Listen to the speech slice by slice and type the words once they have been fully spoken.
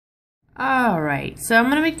Alright, so I'm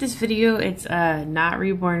gonna make this video. It's not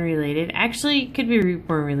reborn related. Actually, it could be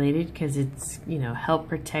reborn related because it's, help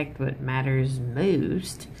protect what matters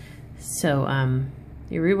most. So,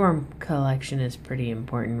 your reborn collection is pretty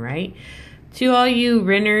important, right? To all you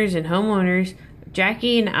renters and homeowners,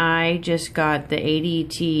 Jackie and I just got the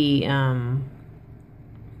ADT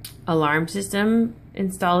alarm system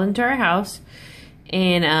installed into our house,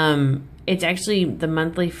 and it's actually, the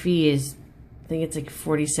monthly fee is, I think it's like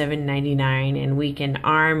 $47.99, and we can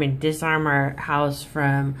arm and disarm our house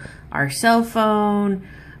from our cell phone.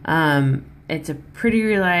 It's a pretty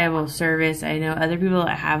reliable service. I know other people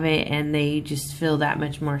that have it and they just feel that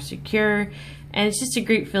much more secure. And it's just a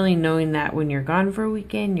great feeling knowing that when you're gone for a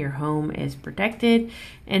weekend, your home is protected.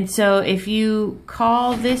 And so if you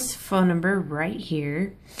call this phone number right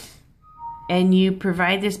here and you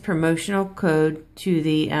provide this promotional code to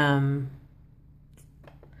the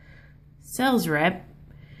sales rep,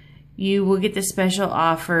 you will get the special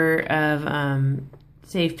offer of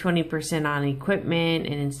save 20% on equipment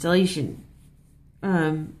and installation,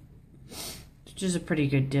 which is a pretty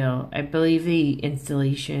good deal. I believe the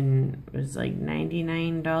installation was like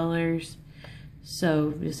 $99,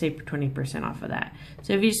 so you'll save 20% off of that.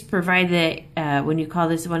 So if you just provide that, when you call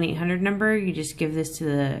this 1-800 number, you just give this to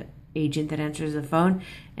the agent that answers the phone,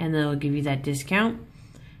 and they'll give you that discount.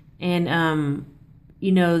 And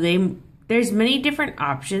there's many different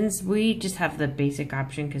options. We just have the basic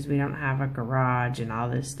option because we don't have a garage and all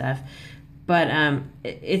this stuff. But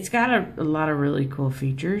it's got a lot of really cool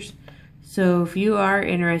features. So if you are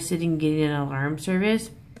interested in getting an alarm service,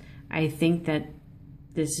 I think that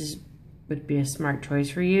would be a smart choice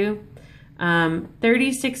for you.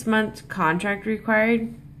 36 months contract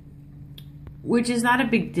required, which is not a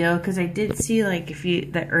big deal because I did see, like,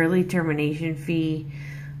 the early termination fee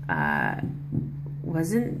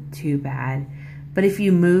wasn't too bad. But if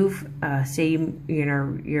you move, say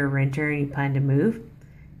you're a renter and you plan to move,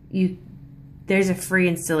 there's a free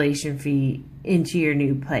installation fee into your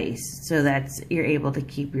new place, so you're able to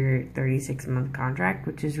keep your 36-month contract,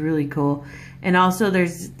 which is really cool. And also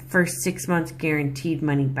there's first 6 months guaranteed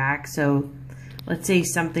money back. So let's say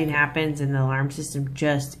something happens and the alarm system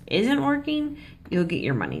just isn't working, you'll get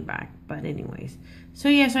your money back. But anyways, so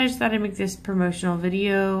yes, I just thought I'd make this promotional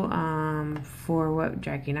video for what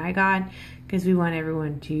Jackie and I got, because we want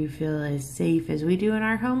everyone to feel as safe as we do in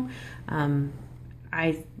our home.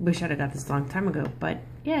 I wish I'd have got this a long time ago, but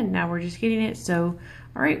yeah, now we're just getting it. So,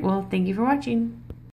 all right, well, thank you for watching.